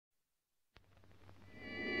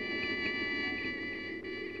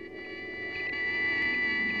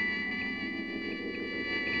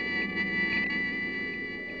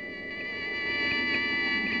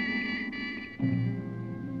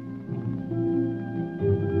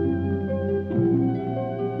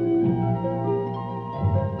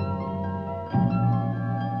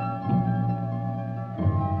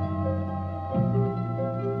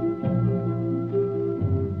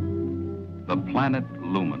planet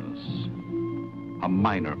Luminous, a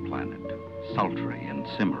minor planet, sultry and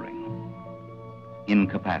simmering,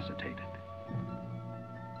 incapacitated.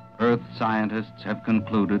 Earth scientists have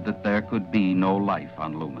concluded that there could be no life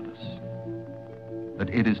on Luminous, that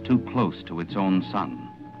it is too close to its own sun,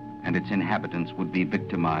 and its inhabitants would be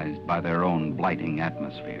victimized by their own blighting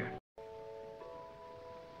atmosphere.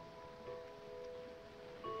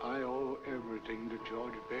 I owe everything to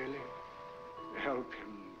George Bailey. Help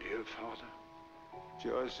him, dear Father.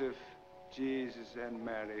 Joseph, Jesus, and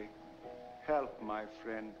Mary, help my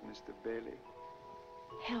friend, Mr. Bailey.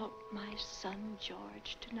 Help my son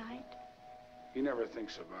George tonight. He never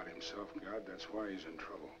thinks about himself, God. That's why he's in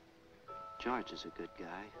trouble. George is a good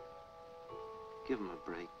guy. Give him a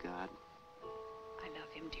break, God. I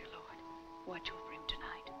love him, dear Lord. Watch over him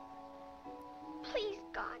tonight. Please,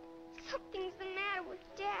 God, something's the matter with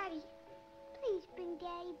Daddy. Please bring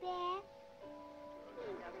Daddy back.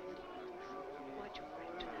 Watch over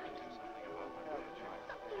him tonight.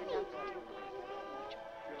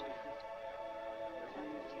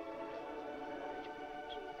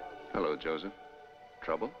 Hello, Joseph.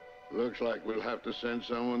 Trouble? Looks like we'll have to send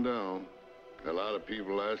someone down. A lot of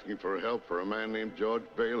people asking for help for a man named George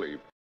Bailey.